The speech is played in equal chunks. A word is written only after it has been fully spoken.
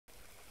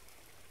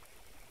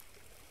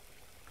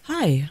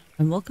Hi,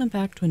 and welcome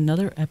back to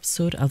another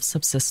episode of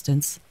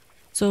Subsistence.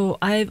 So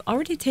I've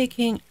already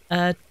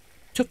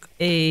took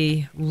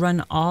a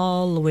run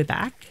all the way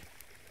back,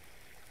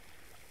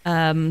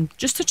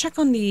 just to check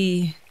on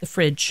the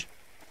fridge,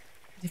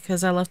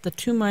 because I left the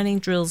 2 mining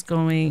drills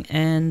going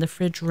and the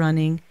fridge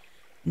running,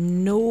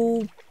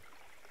 no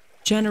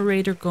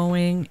generator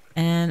going,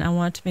 and I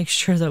wanted to make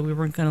sure that we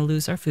weren't going to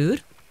lose our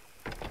food.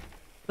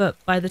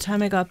 But by the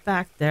time I got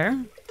back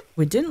there,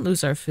 we didn't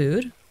lose our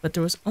food, but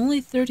there was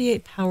only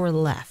 38 power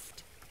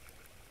left.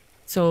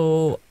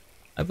 So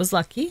I was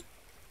lucky,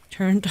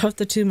 turned off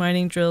the 2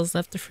 mining drills,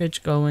 left the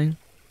fridge going,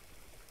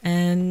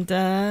 and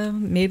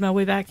made my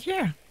way back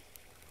here.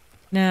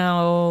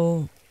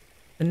 Now,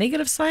 the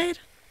negative side,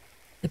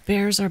 the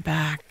bears are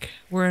back.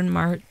 We're in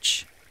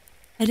March.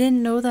 I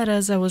didn't know that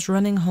as I was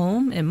running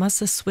home. It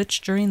must have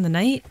switched during the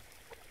night,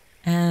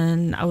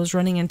 and I was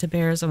running into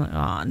bears. I'm like,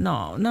 oh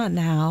no, not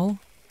now.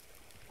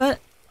 But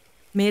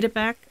made it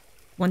back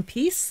one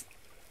piece.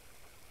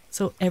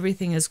 So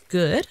everything is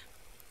good.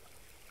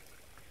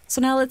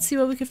 So now let's see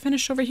what we can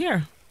finish over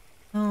here.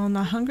 Oh,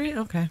 not hungry?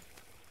 Okay.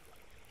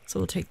 So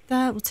we'll take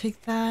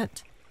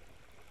that.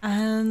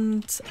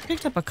 And I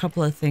picked up a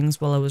couple of things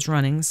while I was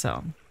running,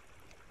 so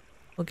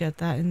we'll get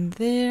that in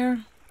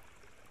there.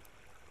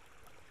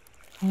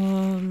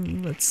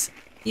 Let's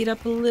eat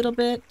up a little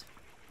bit.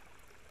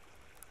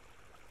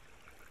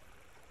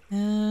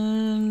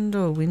 And,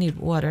 oh, we need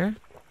water.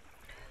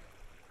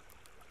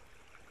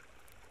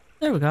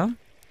 There we go.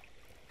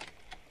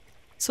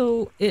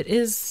 So it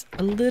is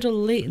a little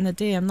late in the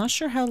day. I'm not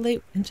sure how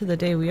late into the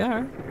day we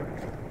are.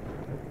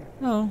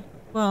 Oh,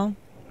 well.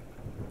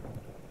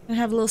 I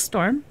have a little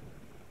storm.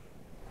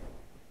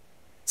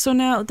 So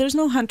now there's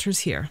no hunters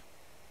here.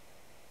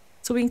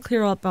 So we can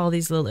clear up all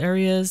these little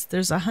areas.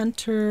 There's a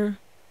hunter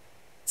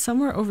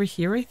somewhere over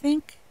here, I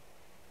think.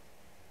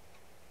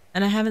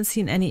 And I haven't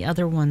seen any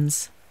other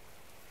ones.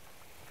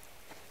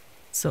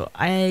 So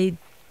I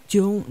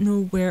don't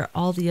know where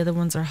all the other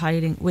ones are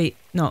hiding. Wait,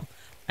 no.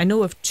 I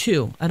know of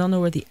 2. I don't know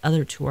where the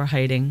other 2 are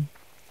hiding.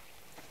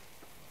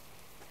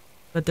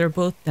 But they're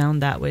both down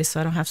that way, so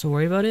I don't have to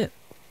worry about it.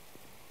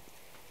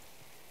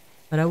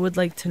 But I would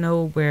like to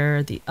know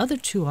where the other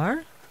 2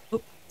 are.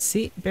 Oh,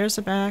 see, bears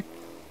are back.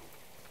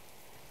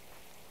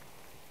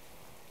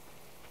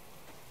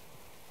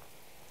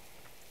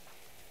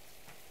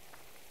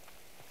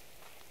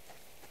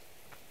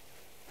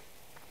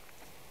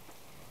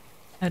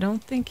 I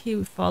don't think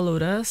he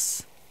followed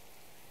us.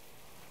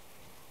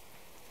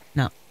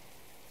 No.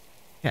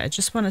 Yeah, I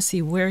just want to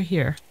see where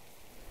here.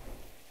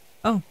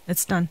 Oh,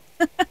 it's done.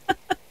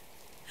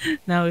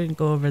 Now we can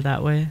go over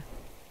that way.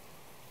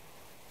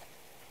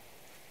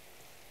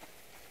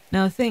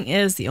 Now the thing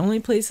is, the only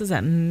places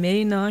that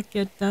may not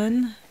get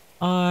done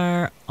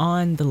are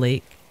on the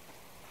lake.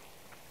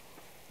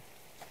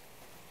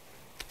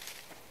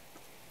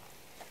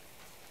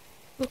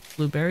 Oh,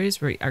 blueberries,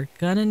 we are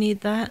gonna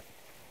need that.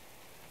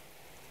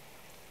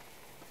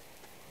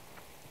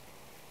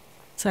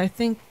 So I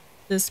think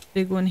this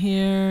big one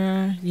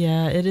here,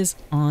 yeah, it is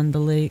on the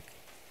lake.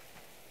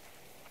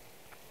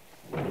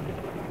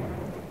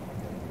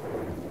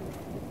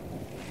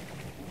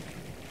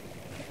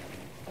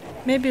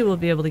 Maybe we'll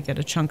be able to get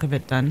a chunk of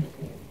it done.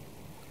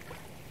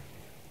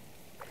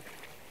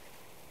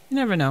 You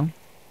never know.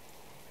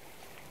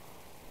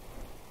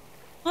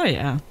 Oh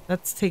yeah,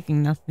 that's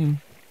taking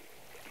nothing.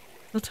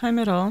 No time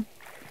at all.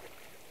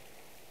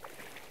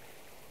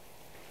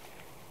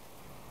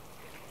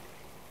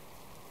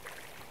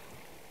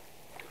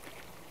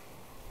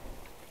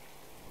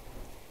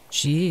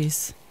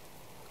 Jeez.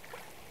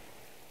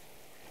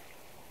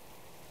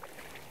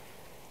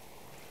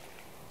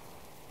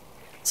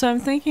 So I'm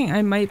thinking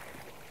I might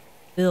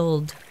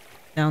build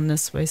down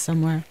this way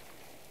somewhere.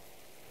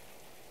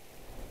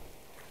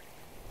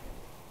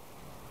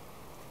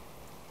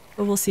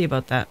 But we'll see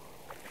about that.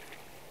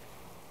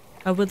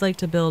 I would like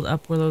to build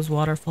up where those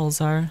waterfalls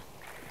are.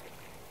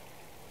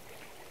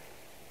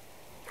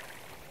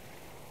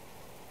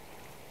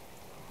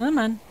 Come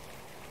on.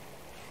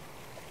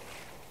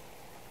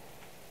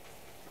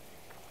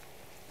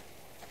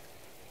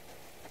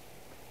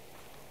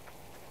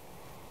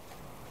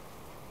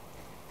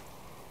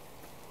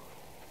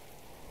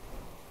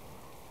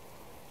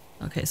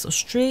 Okay, so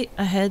straight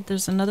ahead,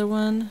 there's another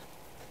one.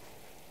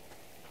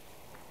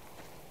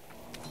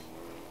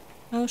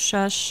 Oh,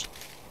 shush.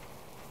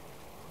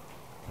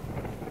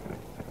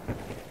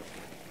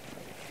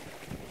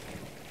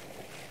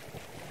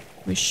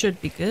 We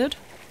should be good.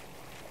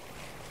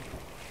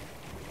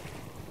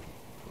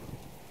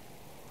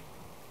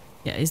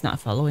 Yeah, he's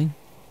not following.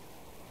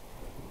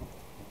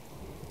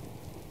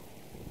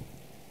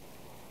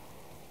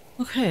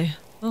 Okay.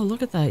 Oh,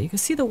 look at that. You can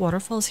see the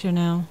waterfalls here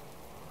now.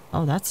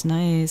 Oh, that's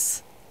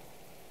nice.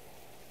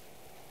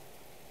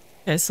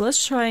 Okay, so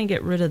let's try and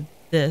get rid of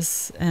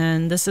this.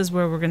 And this is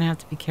where we're going to have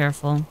to be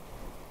careful.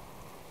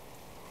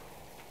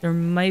 There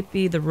might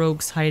be the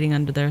rogues hiding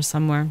under there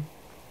somewhere.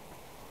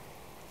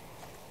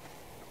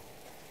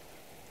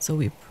 So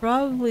we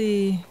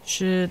probably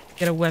should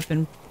get a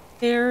weapon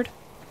prepared.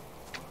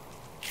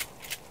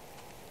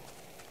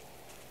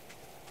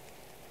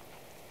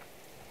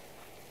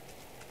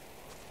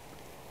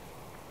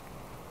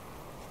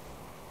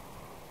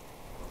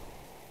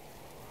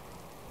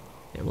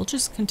 we'll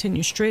just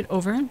continue straight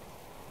over.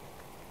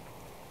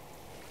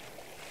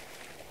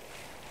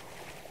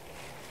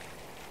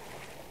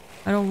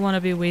 I don't want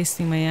to be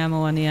wasting my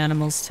ammo on the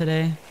animals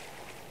today.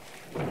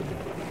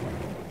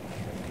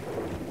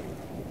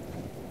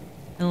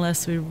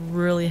 Unless we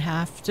really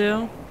have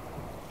to.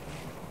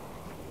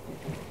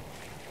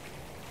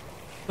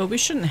 But we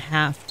shouldn't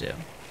have to. I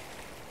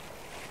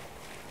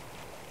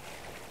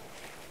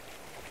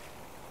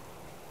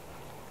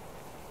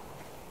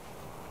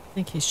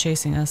think he's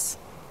chasing us.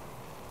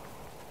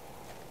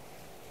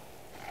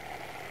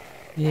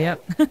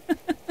 Yep.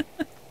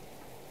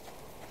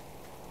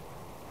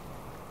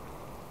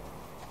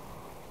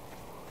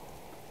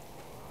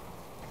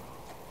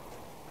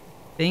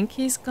 Think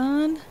he's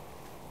gone?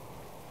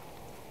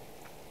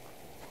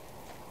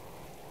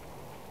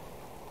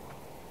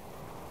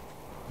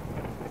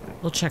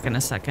 We'll check in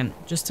a second,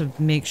 just to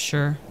make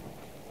sure.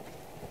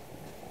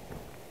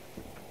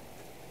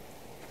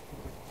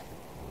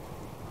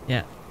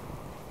 Yeah.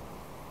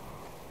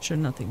 Sure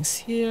nothing's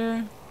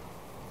here.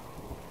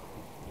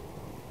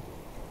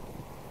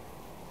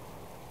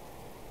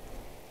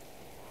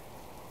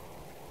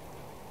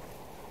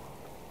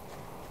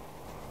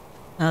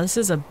 Now this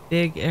is a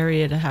big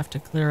area to have to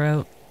clear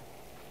out.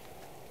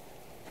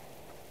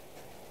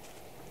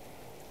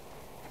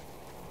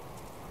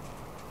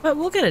 But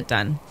we'll get it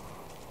done.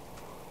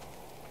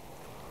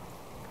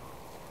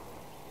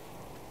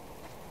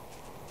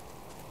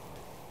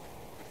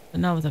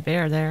 But not with a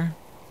bear there.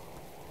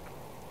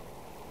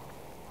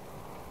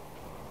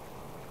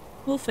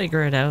 We'll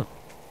figure it out.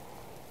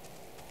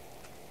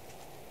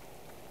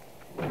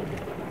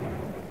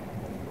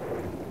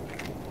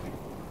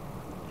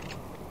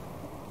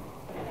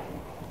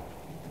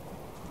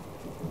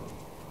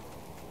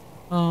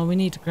 Oh, we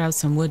need to grab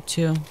some wood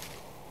too.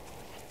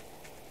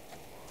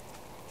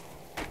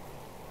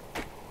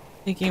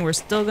 Thinking we're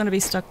still going to be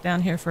stuck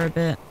down here for a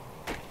bit.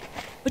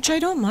 Which I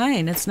don't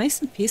mind. It's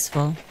nice and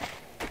peaceful.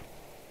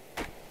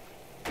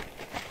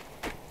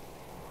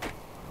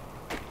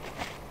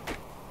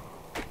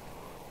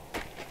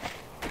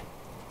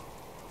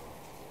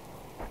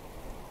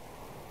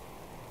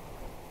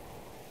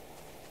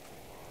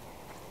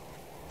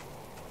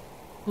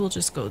 We'll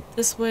just go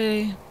this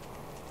way.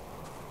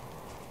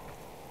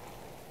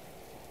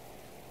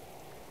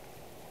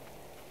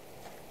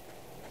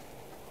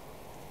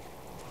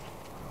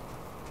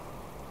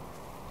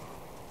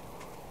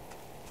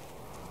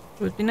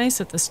 It would be nice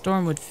if the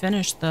storm would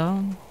finish,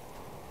 though.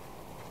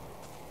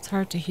 It's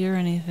hard to hear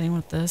anything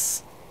with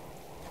this.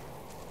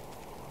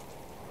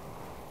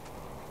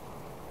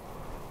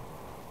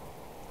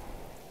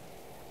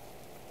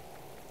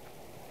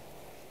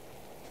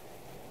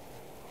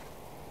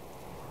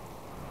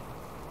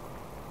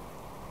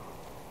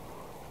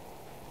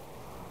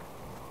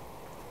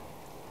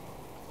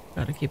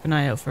 Gotta keep an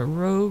eye out for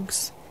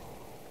rogues.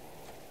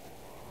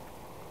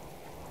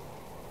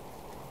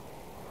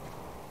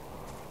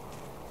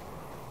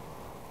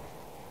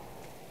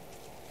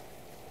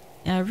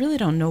 Yeah, I really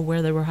don't know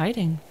where they were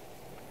hiding.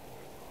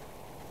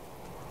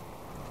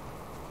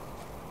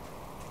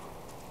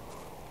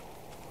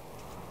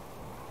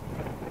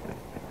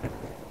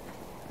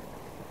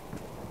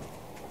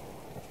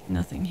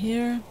 Nothing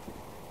here.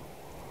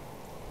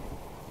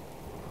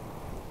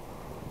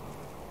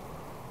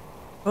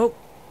 Oh,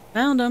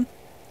 found them.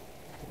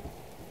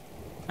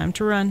 Time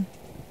to run.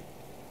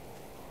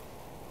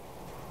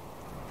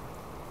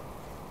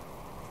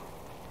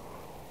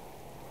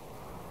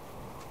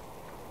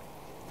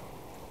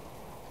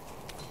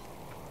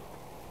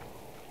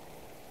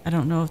 I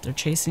don't know if they're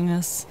chasing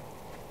us.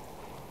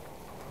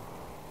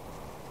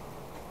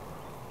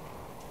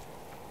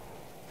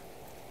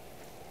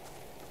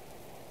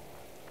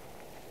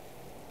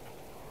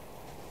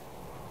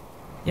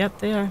 Yep,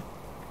 they are.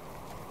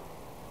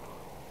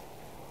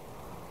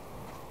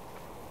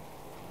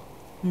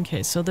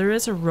 Okay, so there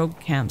is a rogue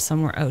camp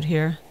somewhere out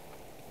here.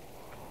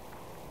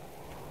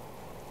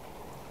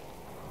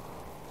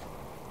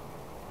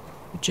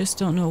 We just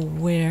don't know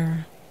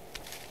where.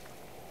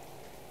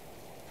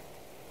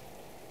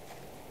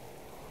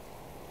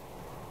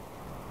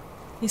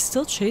 He's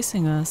still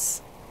chasing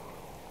us.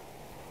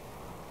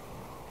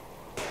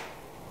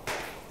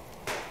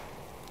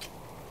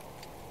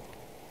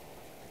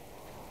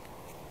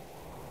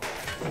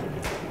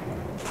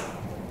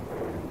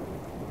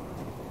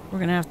 We're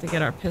gonna have to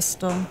get our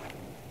pistol.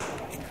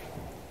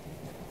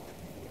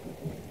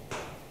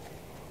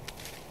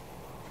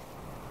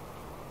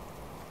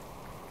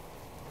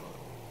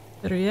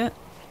 Better yet,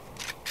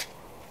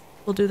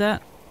 we'll do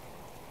that.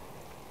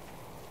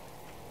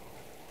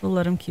 We'll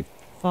let him keep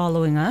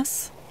following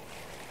us.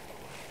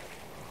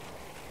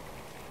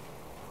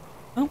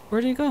 Oh,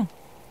 where did he go?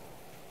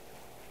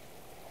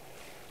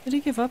 Did he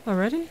give up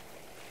already?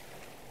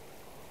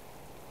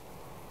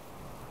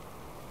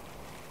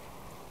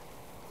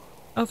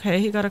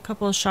 Okay, he got a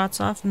couple of shots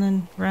off and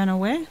then ran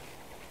away.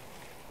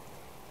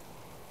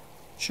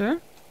 Sure.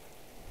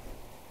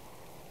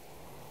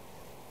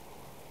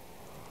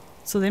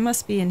 So they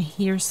must be in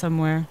here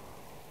somewhere.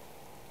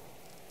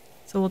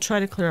 So we'll try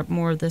to clear up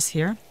more of this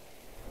here.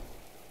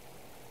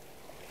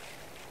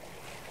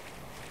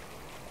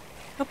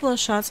 couple of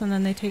shots and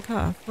then they take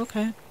off.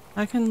 Okay.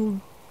 I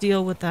can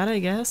deal with that, I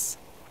guess.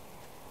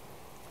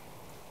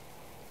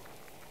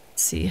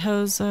 Let's see,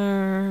 how's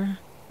our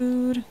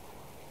food?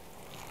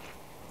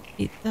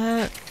 Eat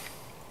that.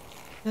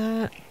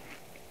 That.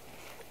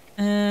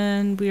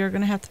 And we are going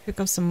to have to pick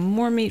up some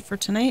more meat for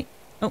tonight.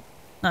 Oh,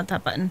 not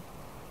that button.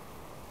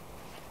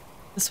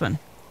 This one.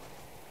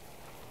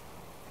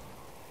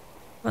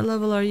 What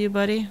level are you,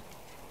 buddy?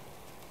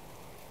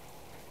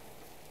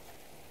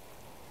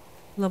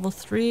 Level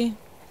 3.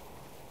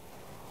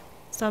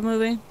 Stop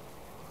moving.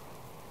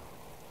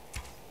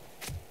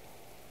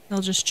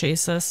 They'll just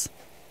chase us.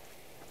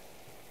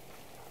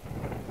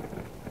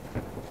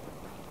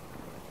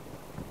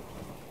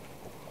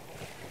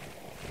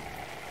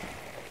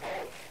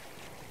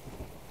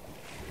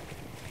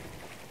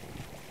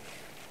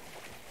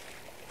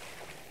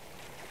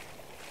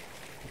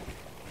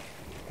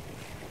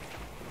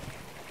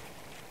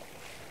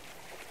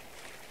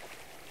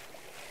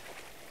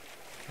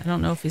 I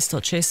don't know if he's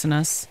still chasing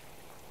us.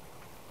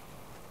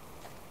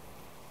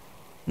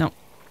 No.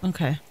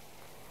 Okay.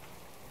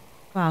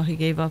 Wow, he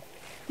gave up.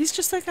 He's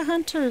just like a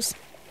hunter's.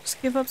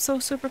 Just give up so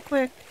super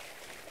quick.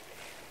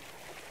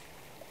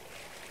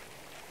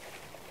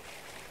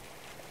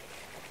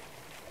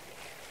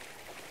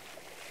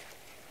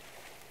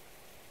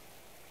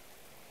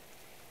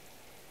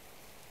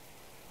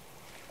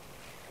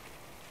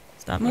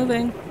 Stop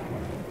moving.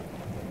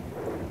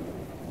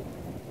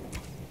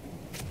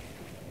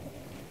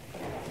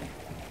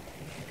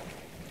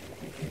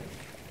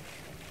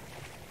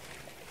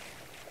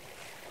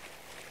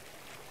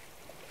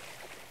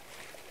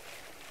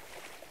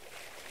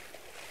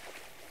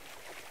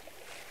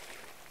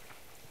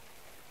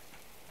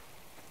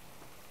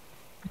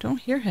 I don't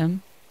hear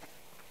him.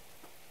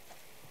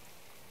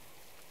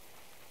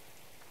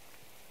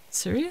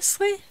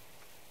 Seriously?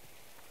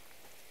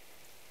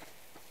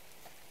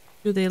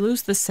 Do they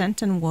lose the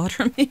scent in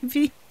water,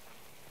 maybe?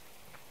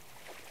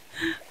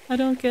 I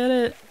don't get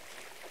it.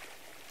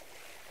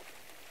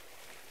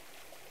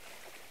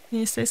 Can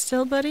you stay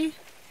still, buddy?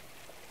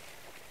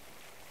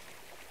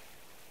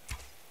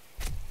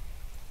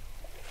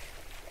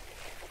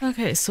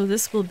 Okay, so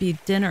this will be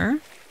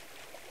dinner.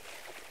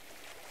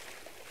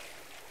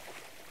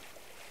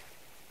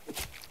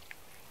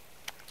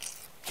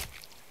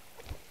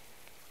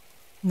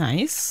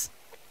 Nice.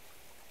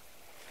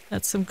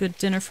 That's some good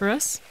dinner for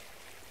us.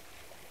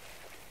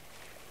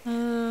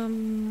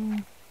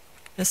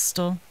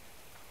 Pistol.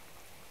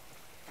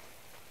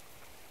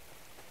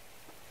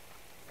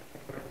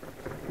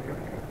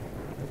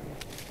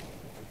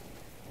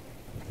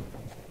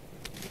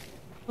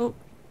 Oh.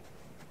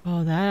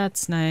 Oh,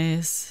 that's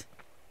nice.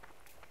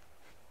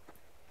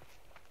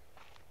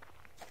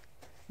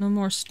 No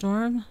more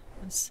storm.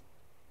 It's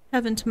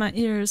heaven to my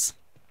ears.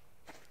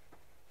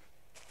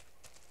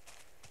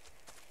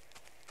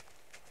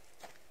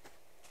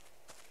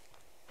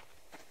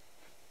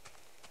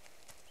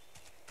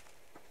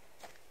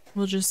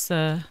 We'll just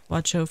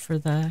watch out for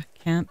the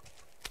camp.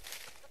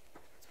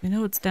 We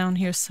know it's down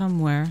here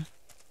somewhere.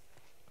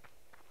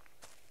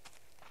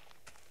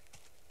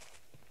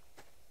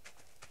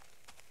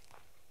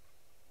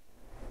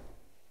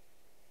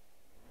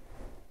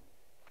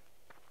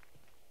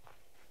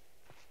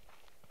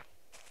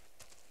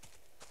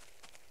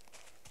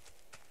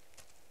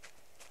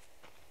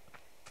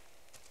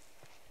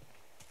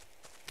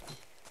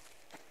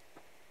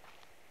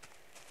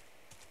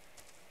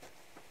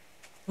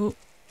 Oh.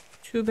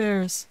 2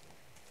 bears.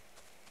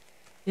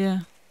 Yeah,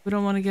 we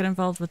don't want to get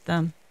involved with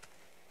them.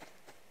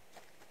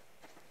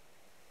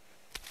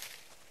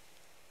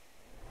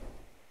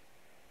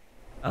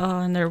 Oh,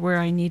 and they're where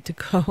I need to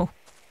go.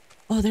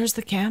 Oh, there's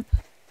the camp.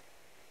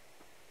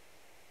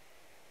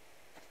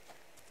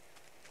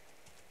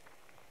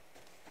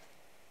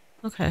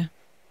 Okay.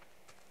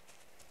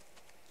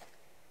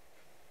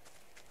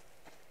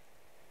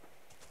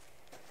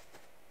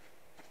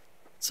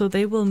 So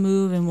they will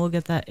move and we'll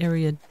get that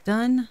area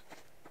done.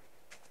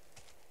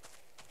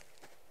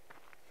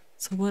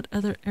 So what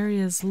other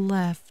areas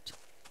left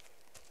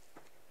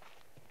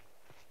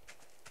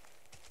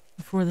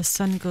before the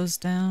sun goes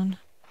down?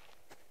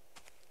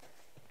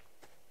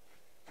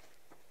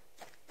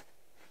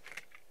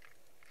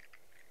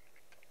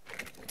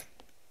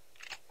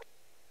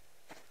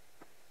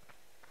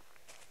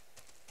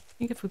 I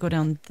think if we go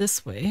down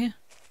this way.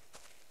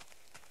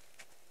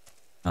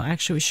 Oh,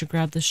 actually we should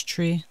grab this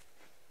tree.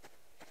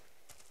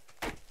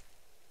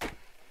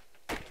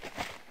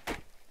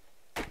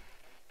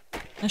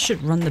 I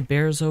should run the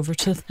bears over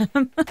to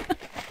them.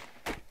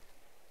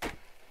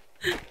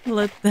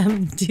 Let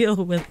them deal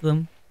with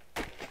them.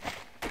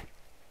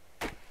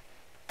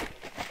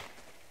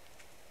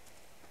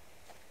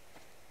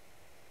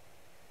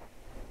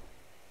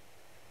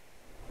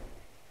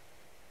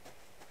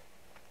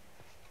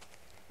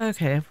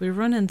 Okay, if we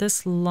run in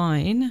this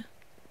line...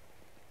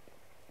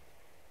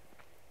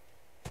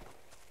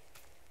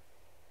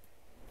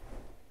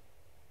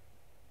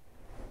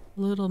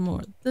 a little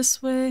more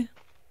this way.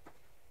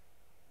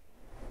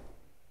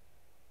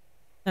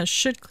 That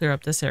should clear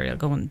up this area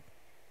going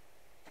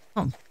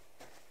Oh,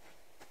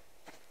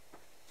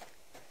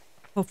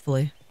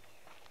 hopefully.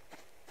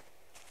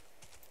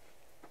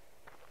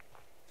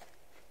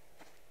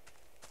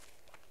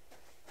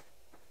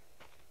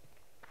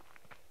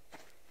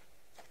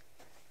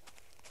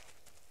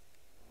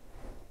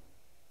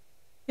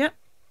 Yep.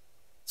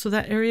 So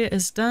that area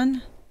is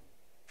done.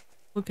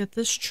 We'll get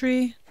this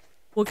tree.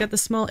 We'll get the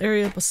small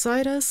area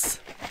beside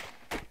us.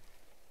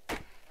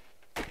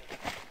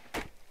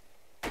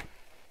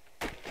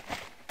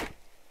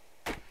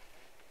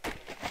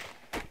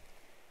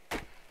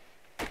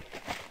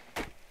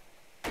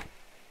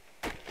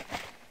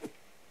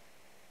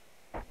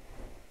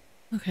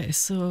 Okay,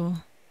 so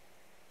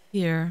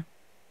here.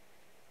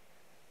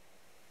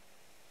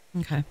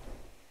 Okay.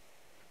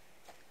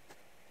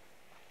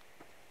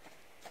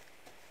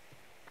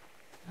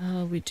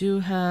 We do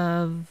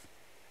have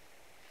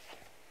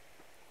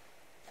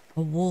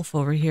a wolf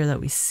over here that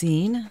we've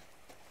seen. I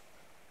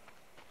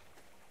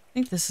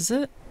think this is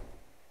it.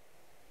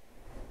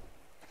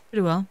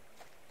 Pretty well.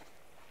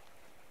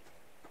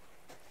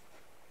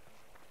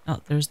 Oh,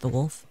 there's the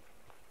wolf.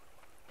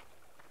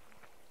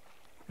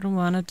 I don't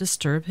want to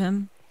disturb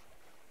him.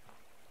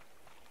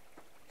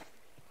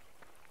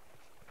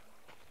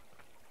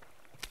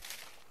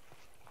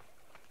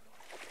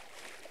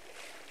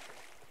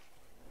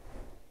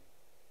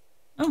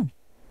 Oh.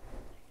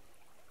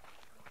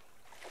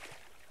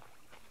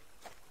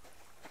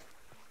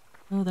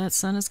 Oh, that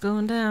sun is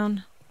going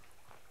down.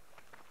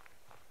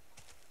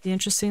 Be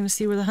interesting to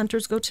see where the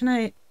hunters go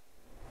tonight.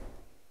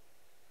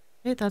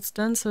 Okay, that's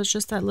done. So it's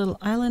just that little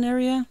island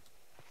area.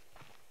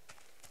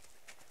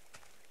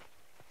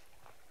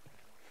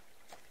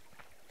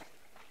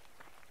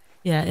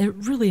 Yeah, it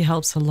really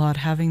helps a lot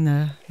having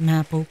the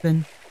map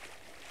open.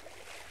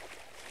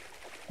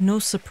 No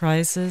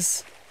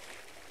surprises.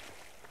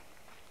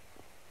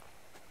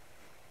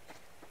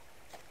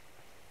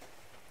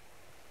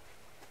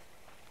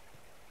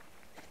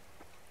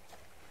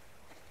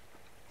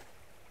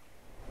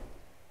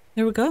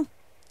 There we go.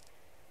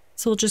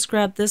 So we'll just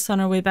grab this on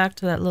our way back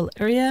to that little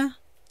area.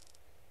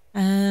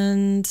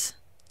 And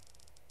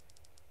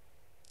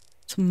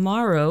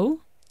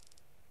tomorrow,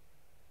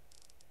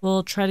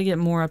 we'll try to get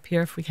more up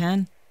here if we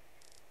can.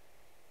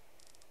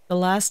 The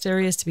last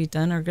areas to be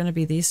done are going to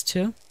be these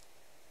two.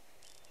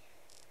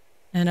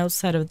 And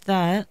outside of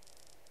that,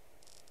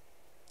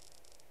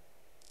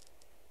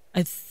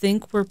 I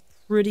think we're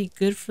pretty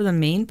good for the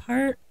main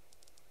part.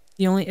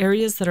 The only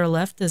areas that are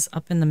left is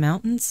up in the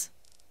mountains.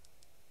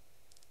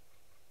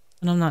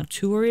 And I'm not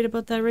too worried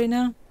about that right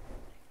now.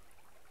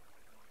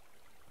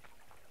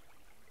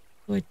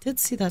 Oh, I did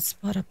see that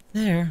spot up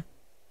there.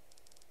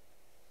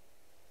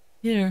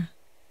 Here.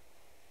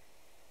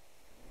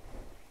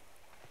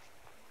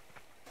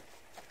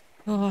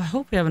 Oh, I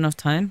hope we have enough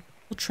time.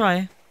 We'll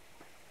try.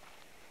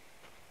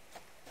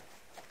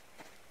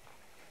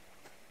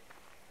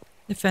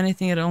 If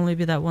anything, it'd only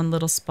be that one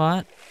little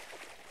spot.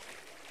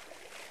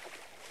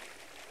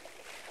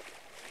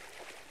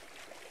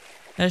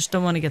 I just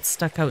don't want to get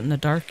stuck out in the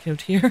dark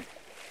out here.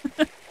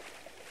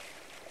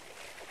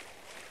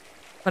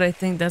 But I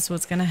think that's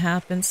what's going to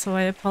happen, so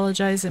I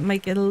apologize. It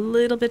might get a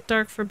little bit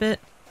dark for a bit.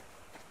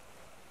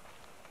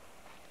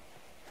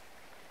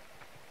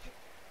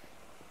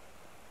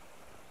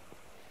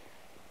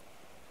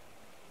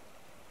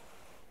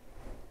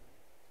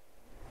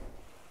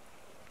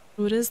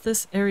 So it is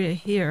this area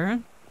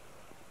here.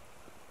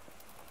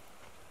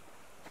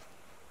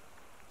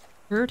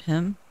 Heard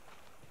him.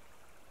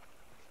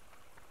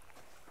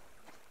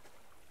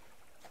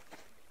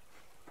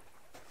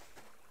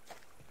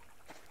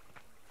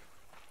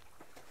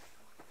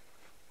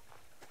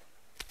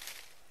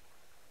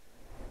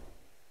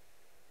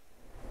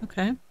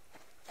 Okay.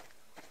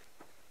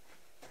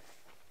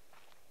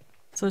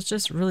 So it's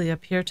just really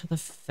up here to the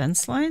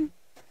fence line?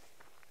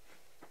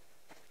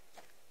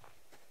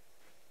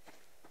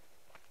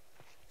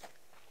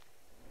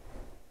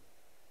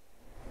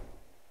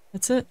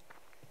 That's it?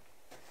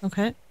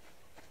 Okay.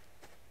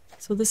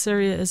 So this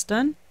area is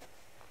done.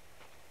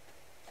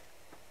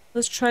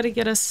 Let's try to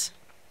get us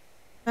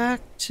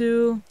back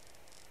to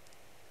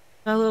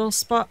that little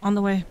spot on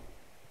the way.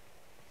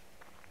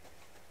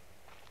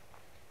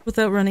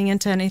 Without running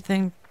into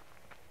anything.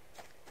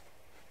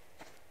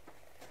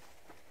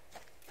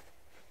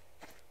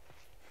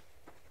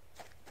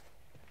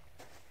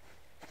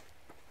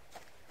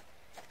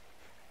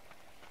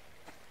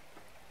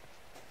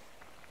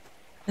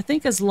 I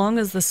think as long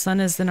as the sun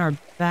is in our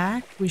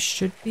back, we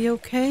should be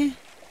okay.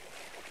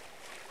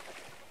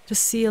 To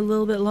see a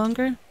little bit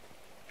longer.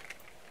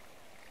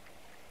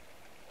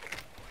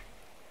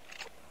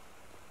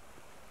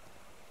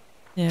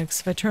 Yeah, because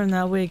if I turn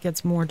that way, it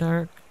gets more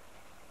dark.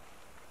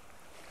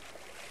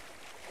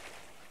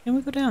 Can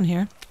we go down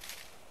here?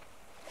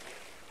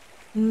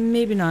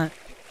 Maybe not.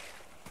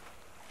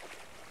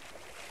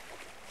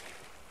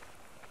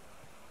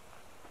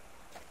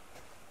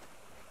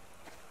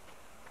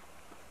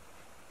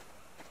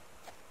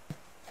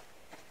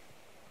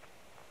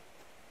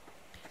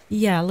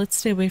 Yeah, let's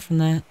stay away from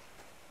that.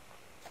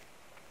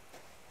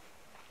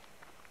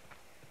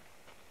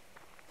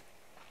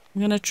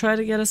 I'm gonna try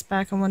to get us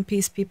back in one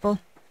piece, people.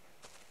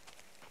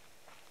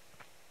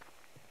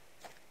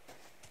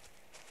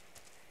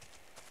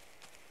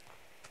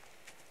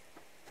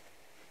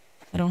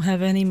 I don't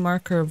have any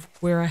marker of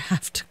where I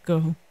have to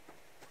go.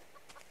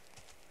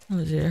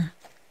 Oh dear.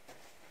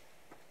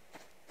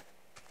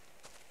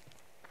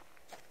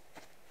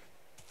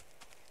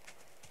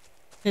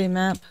 Okay,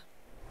 map.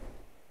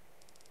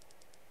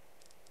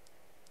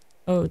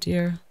 Oh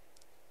dear.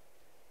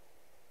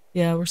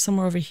 Yeah, we're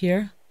somewhere over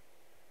here.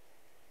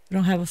 We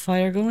don't have a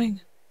fire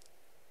going.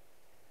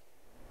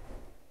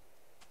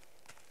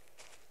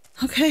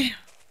 Okay,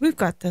 we've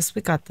got this.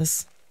 We got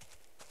this.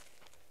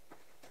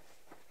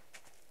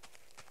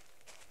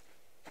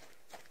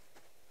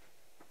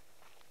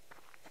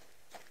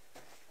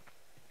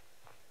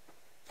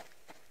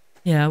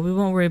 Yeah, we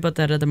won't worry about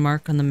that other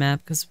mark on the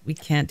map because we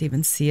can't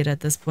even see it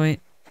at this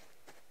point.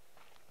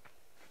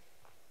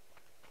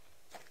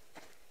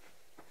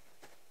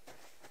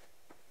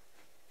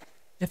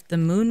 If the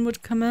moon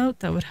would come out,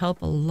 that would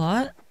help a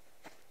lot.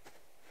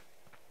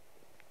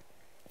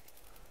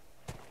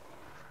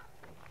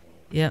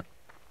 Yep.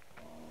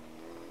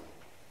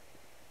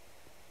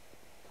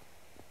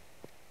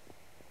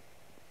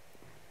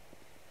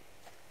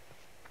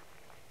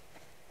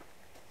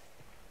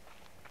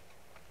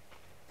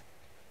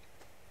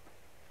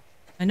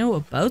 I know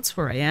about's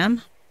where I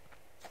am.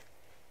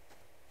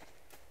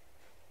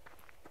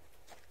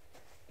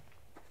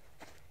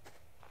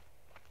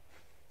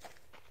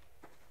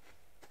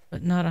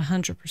 But not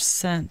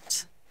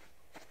 100%.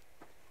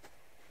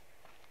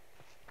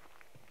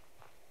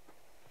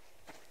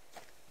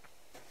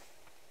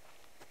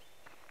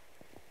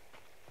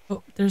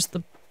 Oh, there's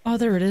the... Oh,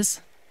 there it is.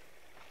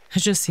 I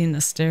just seen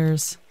the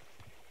stairs.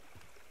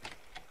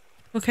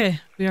 Okay,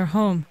 we are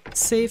home.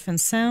 Safe and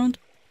sound.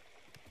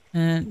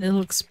 And it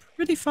looks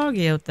pretty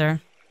foggy out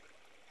there.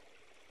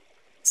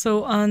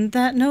 So on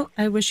that note,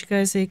 I wish you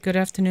guys a good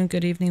afternoon,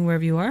 good evening,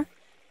 wherever you are.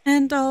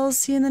 And I'll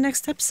see you in the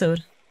next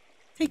episode.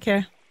 Take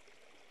care.